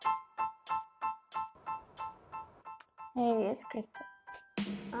Hey, it's Krista.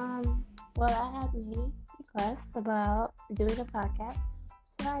 Well, I had many requests about doing a podcast,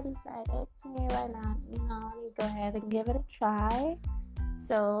 so I decided, hey, why not? Let me go ahead and give it a try.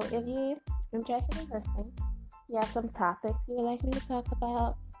 So, if you're interested in listening, you have some topics you would like me to talk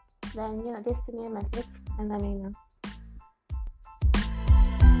about, then just send me a message and let me know.